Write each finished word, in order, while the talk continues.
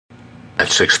At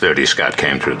 6:30, Scott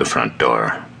came through the front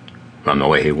door. From the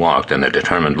way he walked and the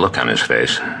determined look on his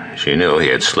face, she knew he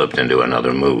had slipped into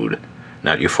another mood.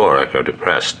 Not euphoric or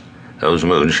depressed. Those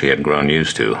moods she had grown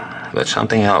used to. But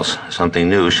something else,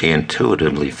 something new she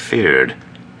intuitively feared.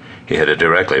 He headed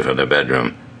directly for the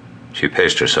bedroom. She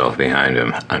paced herself behind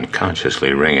him,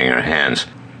 unconsciously wringing her hands.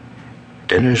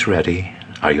 "Dinner's ready.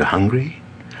 Are you hungry?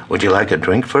 Would you like a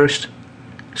drink first?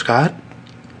 Scott?"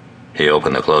 He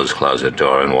opened the closed closet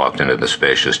door and walked into the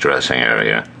spacious dressing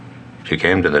area. She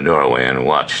came to the doorway and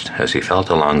watched as he felt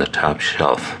along the top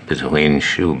shelf between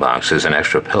shoe boxes and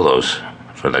extra pillows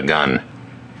for the gun.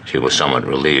 She was somewhat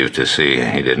relieved to see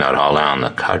he did not haul down the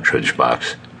cartridge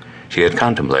box. She had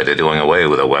contemplated doing away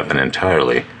with a weapon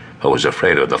entirely, but was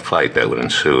afraid of the fight that would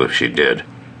ensue if she did.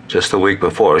 Just the week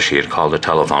before, she had called a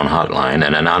telephone hotline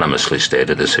and anonymously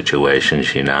stated the situation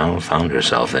she now found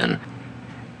herself in.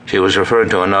 She was referred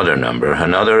to another number,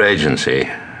 another agency,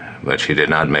 but she did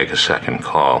not make a second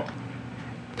call.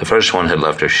 The first one had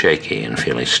left her shaky and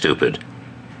feeling stupid.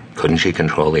 Couldn't she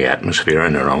control the atmosphere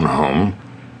in her own home?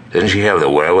 Didn't she have the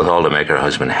wherewithal to make her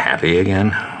husband happy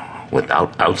again,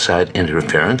 without outside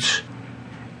interference?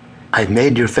 "I've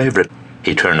made your favorite."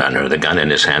 He turned on her, the gun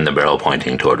in his hand, the barrel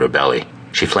pointing toward her belly.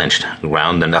 She flinched,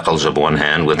 ground the knuckles of one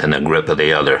hand within the grip of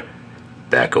the other.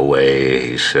 "Back away,"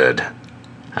 he said.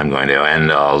 "I'm going to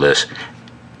end all this."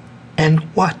 "And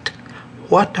what?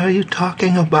 What are you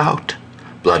talking about?"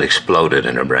 Blood exploded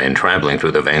in her brain, trampling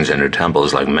through the veins in her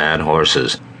temples like mad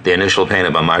horses. The initial pain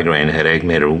of a migraine headache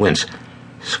made her wince.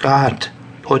 "Scott,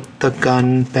 put the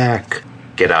gun back."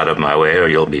 "Get out of my way or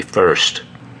you'll be first."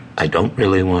 "I don't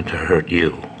really want to hurt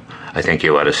you. I think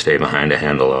you ought to stay behind to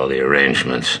handle all the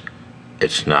arrangements.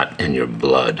 It's not in your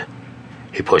blood."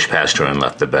 He pushed past her and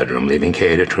left the bedroom, leaving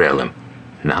Kay to trail him.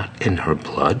 Not in her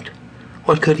blood?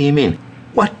 What could he mean?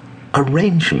 What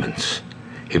arrangements?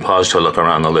 He paused to look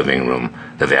around the living room,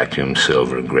 the vacuumed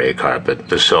silver gray carpet,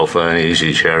 the sofa and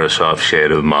easy chair a soft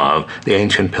shade of mauve, the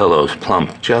ancient pillows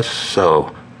plump just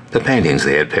so, the paintings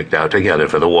they had picked out together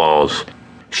for the walls.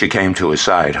 She came to his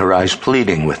side, her eyes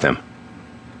pleading with him,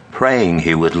 praying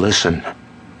he would listen.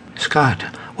 "Scott,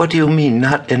 what do you mean,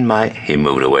 not in my—" He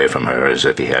moved away from her as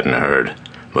if he hadn't heard,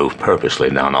 moved purposely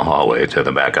down the hallway to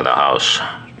the back of the house,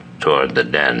 toward the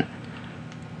den,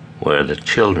 where the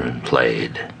children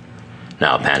played.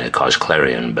 Now panic caused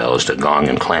clarion bells to gong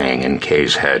and clang in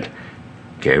Kay's head.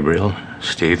 Gabriel?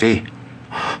 Stevie?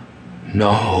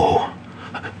 No.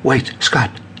 "Wait,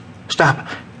 Scott. Stop."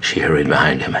 She hurried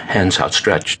behind him, hands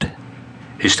outstretched.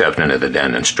 He stepped into the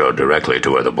den and strode directly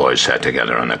to where the boys sat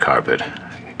together on the carpet,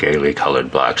 gaily colored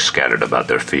blocks scattered about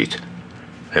their feet.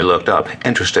 They looked up,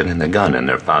 interested in the gun in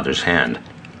their father's hand.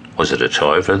 Was it a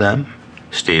toy for them?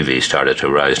 Stevie started to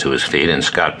rise to his feet, and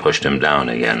Scott pushed him down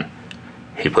again.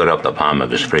 He put up the palm of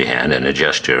his free hand in a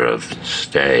gesture of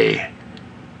stay.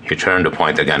 He turned to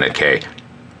point the gun at Kay.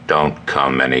 "Don't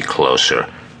come any closer."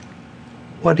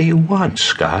 "What do you want,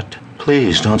 Scott?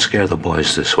 Please don't scare the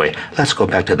boys this way. Let's go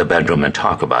back to the bedroom and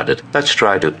talk about it. Let's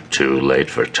try to—" "Too late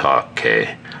for talk,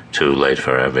 Kay. Too late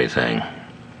for everything.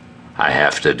 I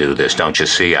have to do this, don't you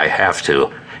see? I have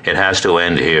to. It has to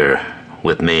end here,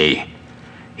 with me."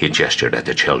 He gestured at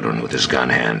the children with his gun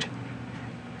hand.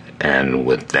 "And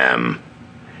with them."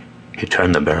 He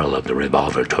turned the barrel of the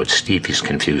revolver toward Stevie's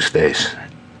confused face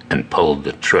and pulled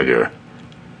the trigger.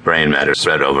 Brain matter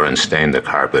spread over and stained the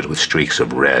carpet with streaks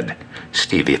of red.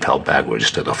 Stevie fell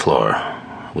backwards to the floor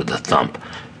with a thump.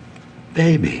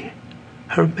 Baby.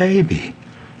 Her baby.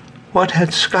 What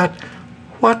had Scott...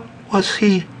 What was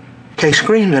he... Kay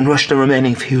screamed and rushed the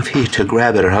remaining few feet to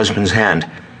grab at her husband's hand.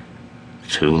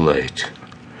 Too late.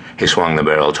 He swung the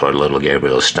barrel toward little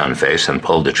Gabriel's stunned face and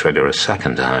pulled the trigger a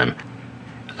second time.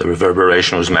 The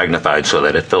reverberation was magnified so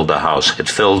that it filled the house. It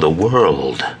filled the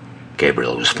world.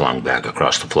 Gabriel was flung back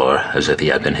across the floor as if he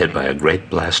had been hit by a great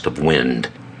blast of wind.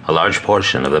 A large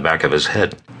portion of the back of his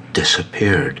head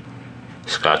disappeared.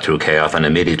 Scott threw Kay off and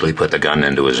immediately put the gun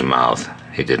into his mouth.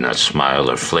 He did not smile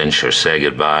or flinch or say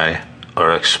goodbye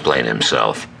or explain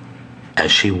himself.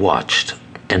 As she watched,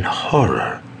 in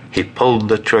horror, he pulled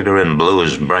the trigger and blew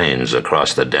his brains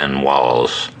across the den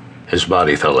walls. His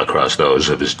body fell across those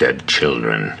of his dead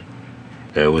children.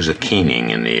 There was a keening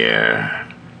in the air.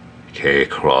 Kay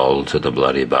crawled to the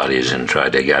bloody bodies and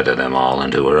tried to gather them all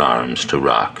into her arms, to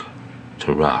rock,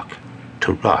 to rock,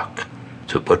 to rock,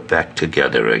 to put back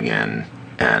together again,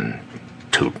 and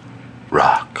to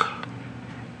rock.